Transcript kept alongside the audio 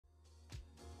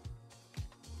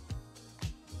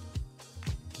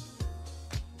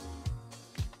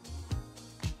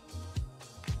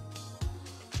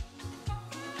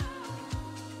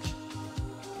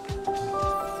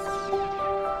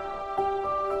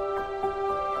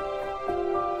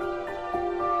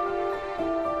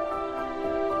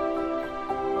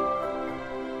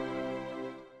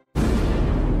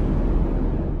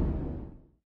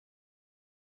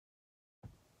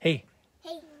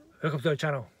Welcome to our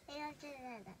channel.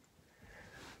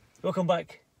 Welcome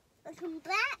back. Welcome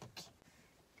back.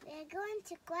 We're going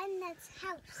to Gwenda's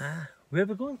house. Ah, where are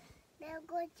we going? We're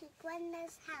going to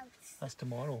Gwenda's house. That's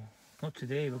tomorrow. Not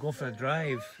today. We're going for a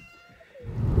drive.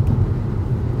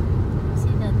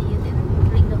 See that you didn't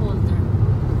bring the holder.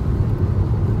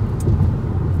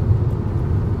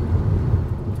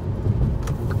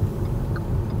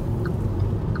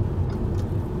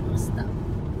 Stop.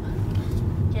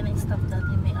 Can I stop that?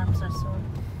 My arms are sore.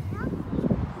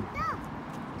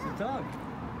 It's a dog.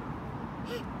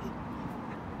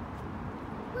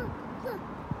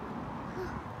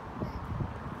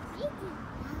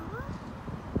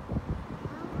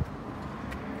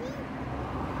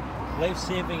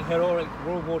 Life-saving, heroic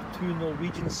World War II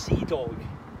Norwegian sea dog.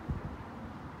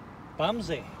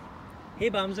 Bamsey. Hey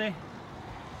Bamsey.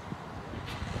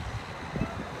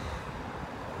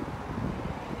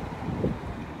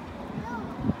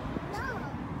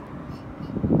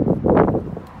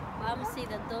 Bamsey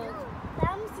the dog.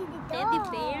 Bamsey the dog. Teddy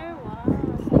bear? Wow.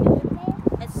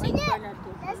 Let's see Bernard.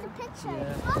 There's a picture.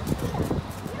 Yeah. Walk here.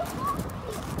 You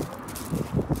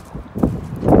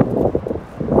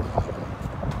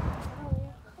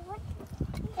walk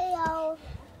here. Hello.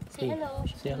 Say hello.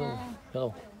 Say hello. Hello.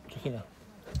 Chiquina.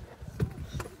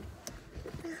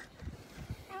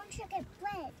 I want chocolate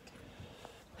bread.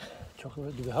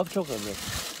 Chocolate. Do we have chocolate bread?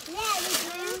 Yeah, we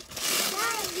do.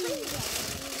 Chiquina.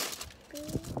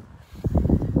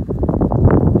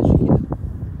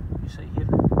 You sit here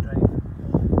and drive.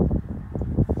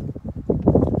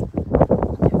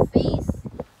 Your face.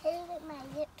 Hey, look at my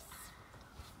lips.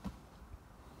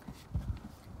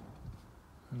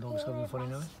 And dog's having fun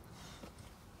now.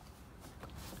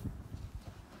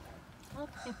 Oh,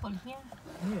 people here.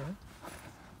 Yeah.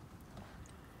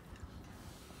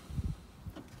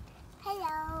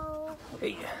 Hello.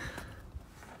 Hey.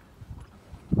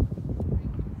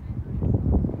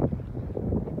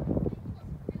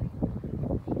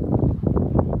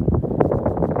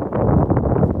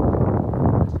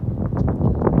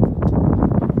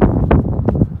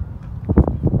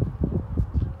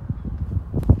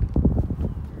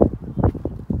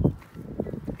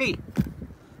 Hey.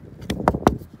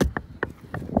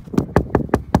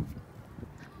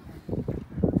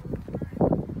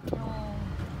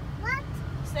 What?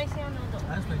 It's like saying no dog.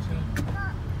 That's nice,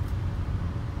 yeah.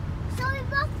 So we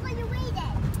walked for the way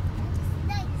then. It's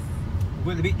nice.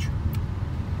 We're at the beach.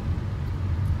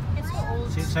 It's so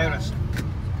old. St. Cyrus.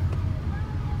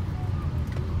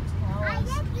 I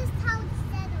get this town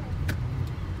settled.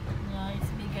 Yeah, it's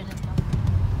bigger than that.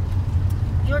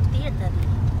 You're dear, Daddy.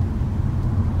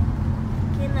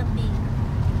 Cannot be.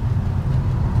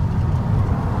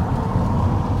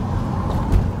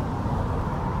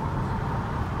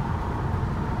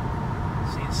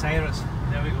 St. Cyrus.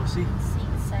 There we go, see?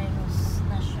 St. Cyrus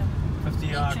National 50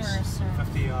 yards. Nature Reserve.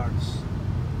 50 yards.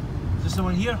 Is this the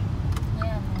one here?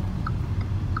 Yeah.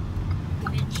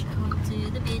 Beach, going to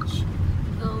the beach,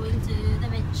 going to the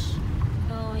beach,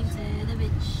 going to the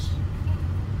beach.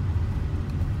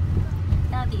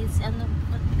 Daddy, it's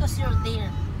because you're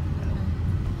there.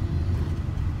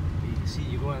 You can see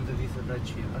you go underneath the bridge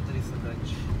here. Underneath the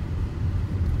bridge.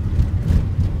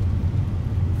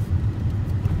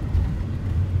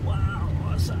 Wow,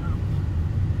 awesome.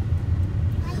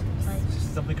 Like,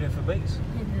 Something great for bikes.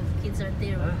 the kids are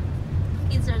there. Huh?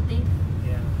 Kids are there.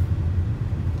 Yeah.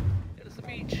 There's the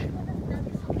beach.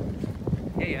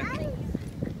 Yeah, yeah.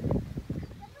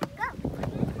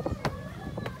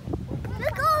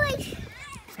 We're going.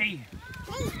 Hey.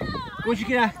 Go,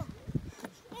 Chiquina.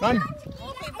 Run.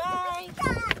 Okay, bye.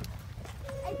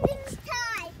 A beach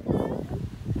time.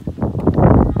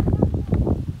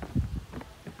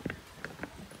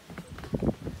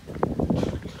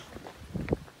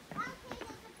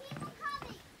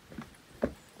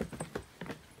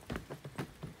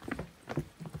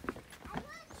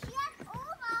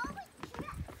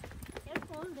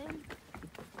 Careful then.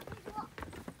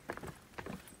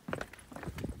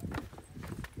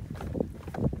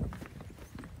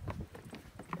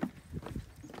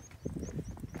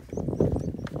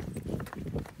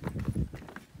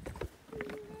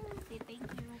 Say thank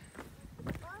you.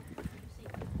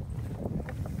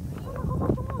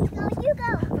 You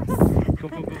go. Go,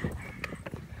 go, go.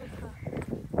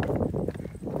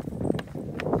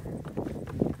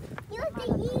 You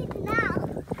can eat now.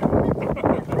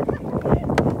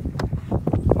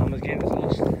 Mama's getting us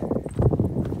lost.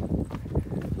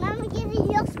 Mama giving you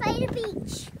lost by the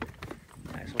beach.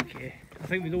 That's okay. I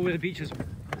think we know where the beach is. So,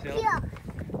 Here.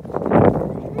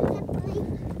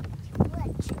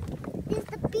 This is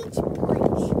the beach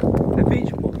bridge. the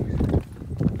beach ball.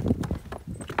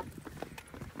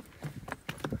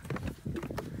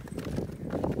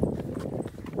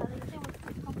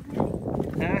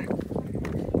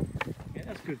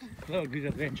 What a good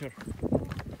adventure.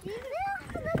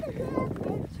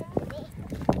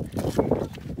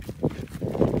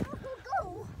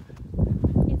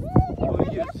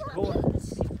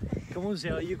 Come on,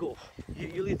 Zella, you go.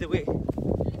 You lead the way.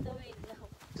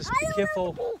 Just be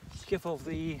careful. Be careful of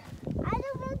the. I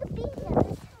don't know the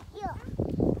beaches. Yeah.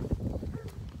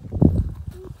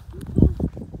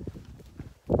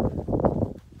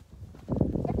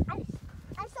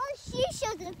 I saw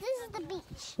seashell. This is the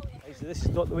beach. So this is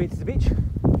not the way to the beach. Yeah,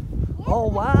 Oh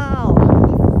wow!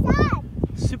 This is sad.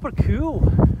 Super cool.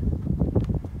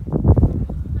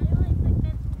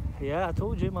 Yeah, I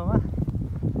told you, Mama.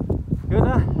 Good,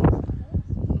 huh?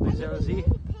 See?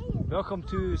 Welcome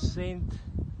to St.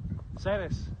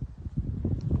 Cyrus.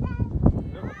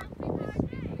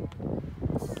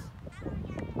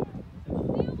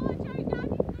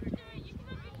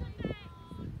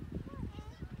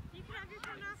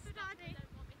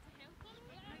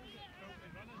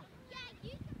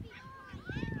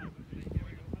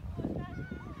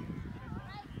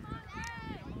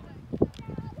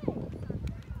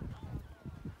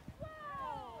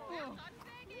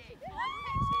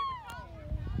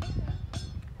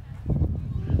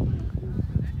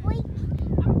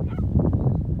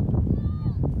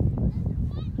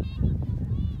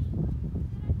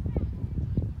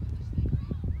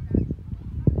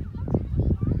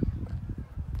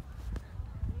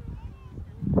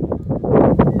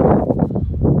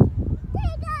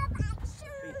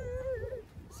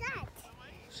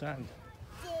 Sand.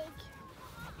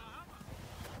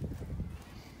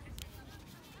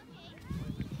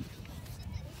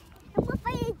 I'm gonna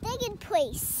find a digging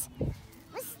place.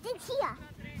 Let's dig here.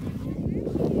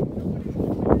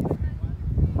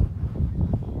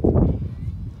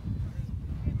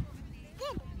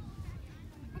 Good.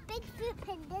 A big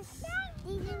footprint. This.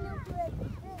 These are no good.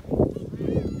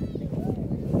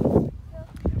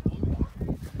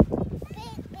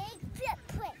 Big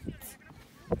footprint.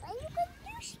 What are you gonna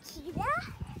do, Shakira?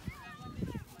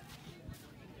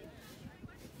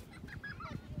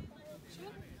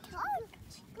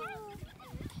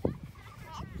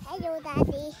 Hello,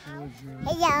 Daddy.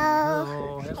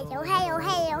 Hello.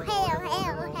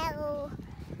 Hello.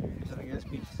 So I guess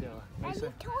beach, Stella. And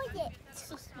the toilet.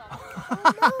 So small.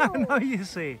 Oh, no. No, you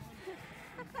say.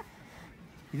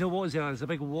 You know what, Zella? There's a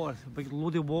big water, a big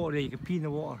load of water there. You can pee in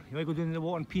the water. You might go down in the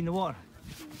water and pee in the water.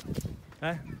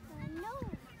 Huh? No.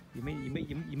 You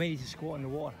might need to squat in the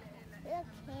water.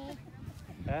 Okay.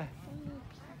 Huh?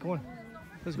 Come on.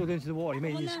 Let's go down to the water. You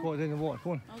might need to squat down in the water.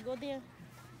 Come on. I'll go there.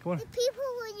 Come on. The people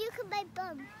will look at my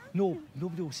bum. No,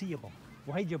 nobody will see your bum.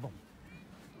 We'll hide your bum.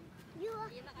 You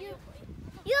guard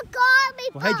my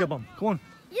We'll bum. hide your bum. Come on.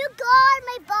 You guard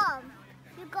my bum.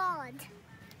 You guard.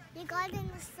 You guard in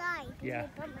the side. Yeah.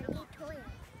 My bum, I need toilet.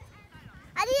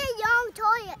 I need a young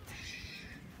toilet.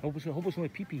 Hope it's only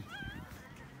pee-pee.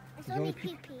 It's only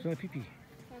pee-pee. It's only pee-pee.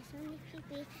 It's only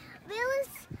pee-pee.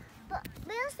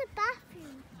 Where's the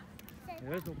bathroom?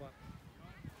 There is no bathroom.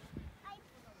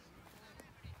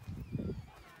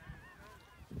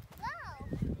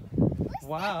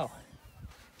 Wow.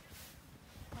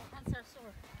 My hands are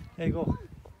sore. There you go.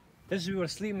 This is where we were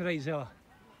sleeping right, Zella.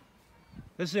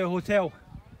 This is our hotel.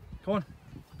 Come on.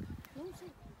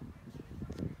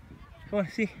 Come on,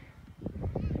 see.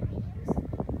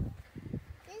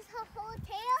 This is her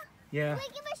hotel? Yeah.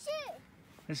 Wait, give me a shoe.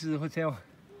 This is the hotel.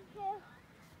 Okay.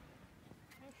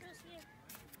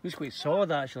 Looks quite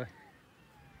solid actually.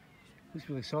 Looks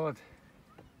really solid.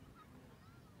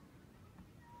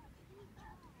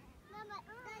 Mama,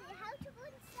 Daddy, how to go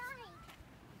inside?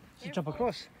 Just jump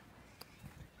across.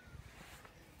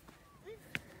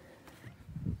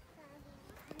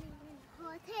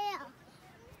 Hotel.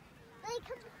 Like,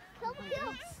 come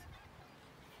close.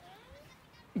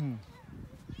 Mm.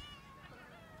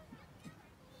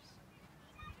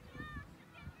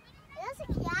 There's a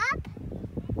crab.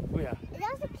 Oh yeah.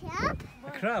 There's a crab.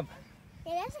 A crab?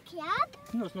 Yeah, there's a crab.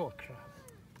 No, it's not a crab.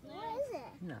 What is it?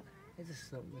 No, it's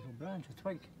just a little branch, a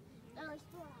twig. Oh, it's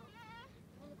not.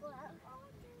 I'm gonna go out.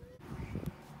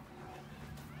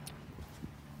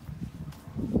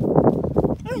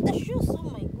 Oh, the shoes. Oh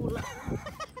my god.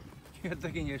 You're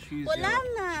digging your shoes. Wala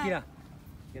na. Yeah.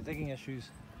 You're digging your shoes.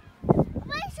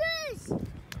 My shoes!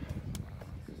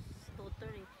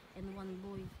 230 and one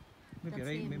boy. Maybe That's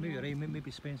right, him, maybe yeah. right,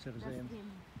 maybe Spencer is That's who. him.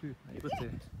 Are you able to,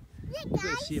 Yeah, able to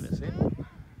guys. see if it's him?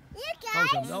 Yeah, That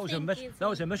guys. was a mission. That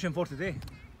was a mission for today.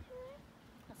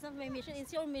 That's not my mission.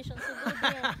 It's your mission. So go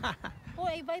there. Oh,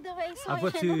 by the way, sorry.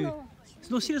 I've got to.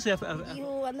 No, seriously,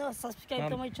 You subscribe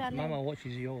to my channel. Mama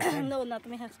watches you all the time. No, not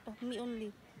my husband. Me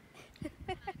only.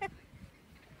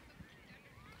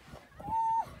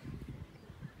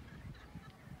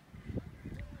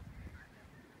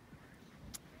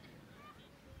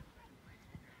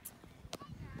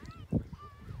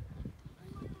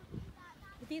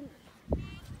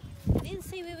 didn't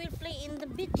say we will play in the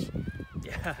beach.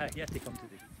 Yeah, you have to come to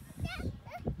the.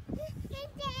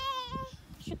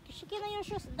 Shikina, your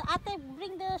shoes. The ate,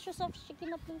 bring the shoes off.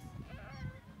 Shikina, please.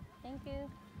 Thank you.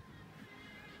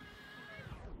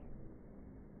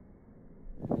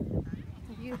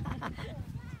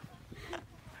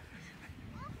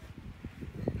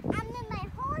 I'm in my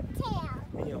hotel.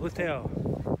 In your hotel.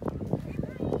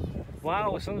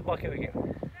 Wow, the sun's bucket again.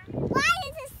 Why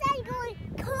is the sun going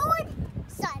cold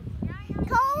sun?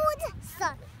 Cold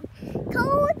sun.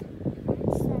 Cold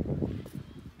sun.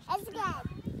 It's good.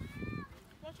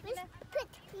 Let's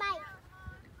put my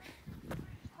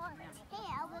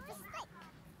hotel with a stick.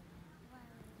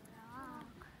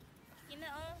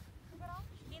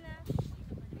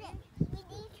 We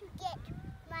need to get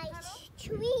my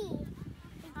tree.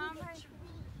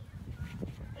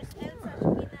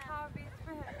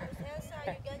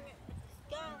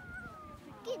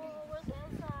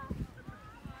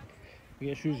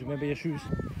 Your shoes, remember your shoes.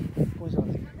 What's that?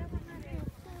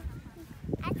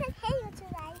 I said hey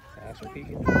tonight. That's okay.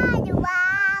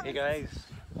 Bye, Hey guys.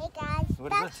 Hey guys.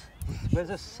 What is this? Where's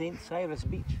this? St. Cyrus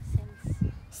Beach.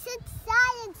 St.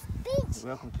 Cyrus Beach.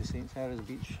 Welcome to St. Cyrus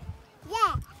Beach.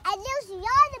 Yeah, and there's a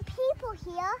lot of people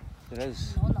here. There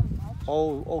is. No, not much.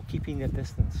 All keeping their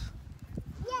distance.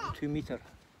 Yeah, 2 meter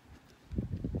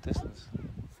distance.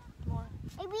 More.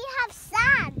 and we have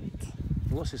sand.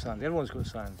 Lots of sand. Everyone's got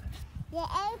sand. Yeah,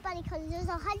 everybody, because there's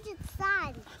 100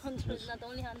 sand. Hundreds, not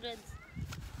only hundreds.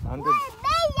 100, 1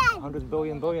 million. 100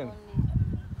 billion, billion. Only.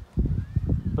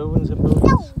 Billions and billions.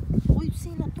 No. Oh, you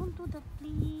say that. Don't do that,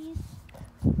 please.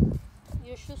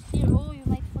 Your shoes here. Oh, you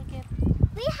might forget.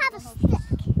 We have a stick.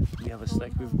 You have a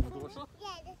stick. Yeah,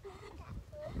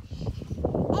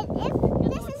 and if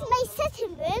this is my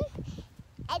sitting room,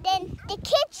 and then the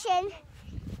kitchen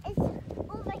is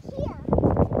over here.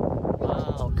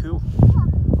 Wow, cool.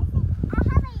 I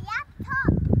have a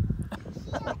laptop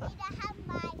here, and I have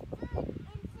my food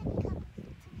inside the cupboard.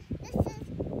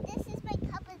 This is my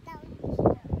cupboard down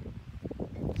here.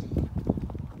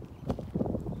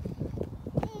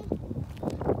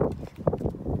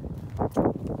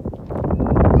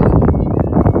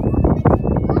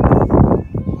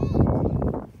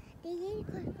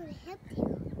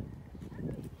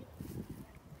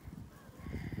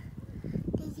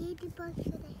 The ladybug's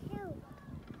gonna help.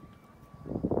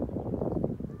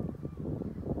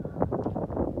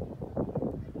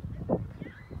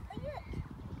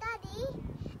 Daddy,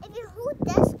 if you hold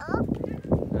this up,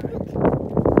 look,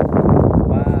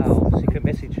 Wow, secret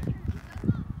message. a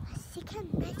secret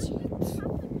message.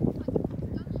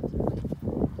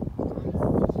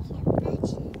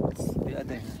 Put it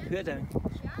down. Put it down.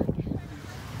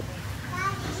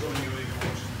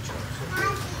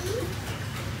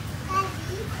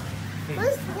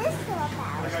 What's this all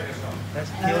about?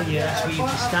 That's tell you that's where you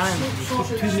can stand. You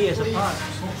keep 2 meters apart.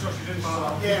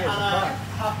 You're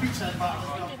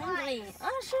hungry.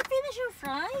 Oh, should finish your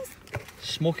fries?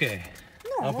 Smokie.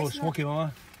 No, Arbroath it's not. Smokie, Mama.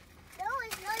 No,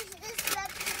 it's not. This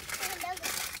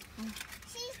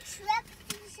she's trapped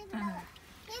in the Here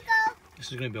you go. This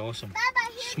is going to be awesome. Baba,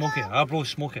 here Smokie. you go. Arbroath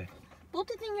Smokie. Put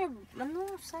it in your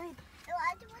side. No,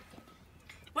 I don't want it.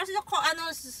 Where's the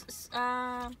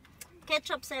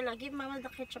ketchup, Sela? Give Mama the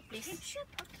ketchup, please. Ketchup,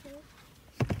 okay.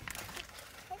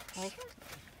 Right.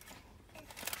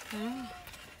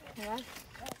 Yeah.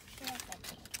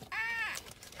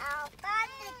 I'll buy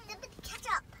the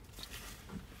ketchup.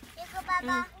 Here you go, Baba.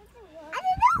 I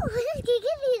don't know.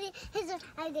 Give me his.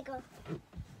 I have to go.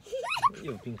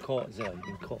 You've been caught, Zella. You've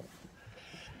been caught.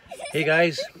 Hey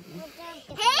guys.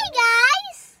 Hey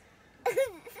guys.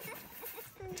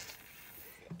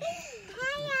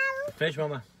 Hello. Finish,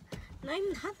 Mama. No, I'm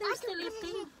not. I'm still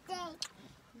eating.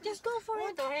 Just go for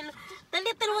it. Or hello. The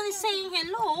little one is saying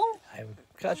hello. I'm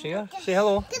catching her. Say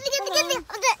hello.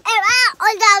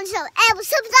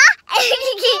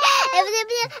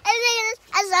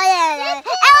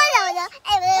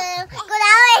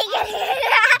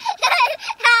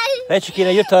 Hey,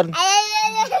 Chiquina, your turn.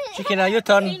 Chiquina, your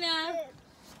turn. Tina.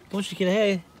 Don't Chiquina,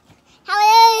 hey.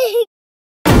 Hello.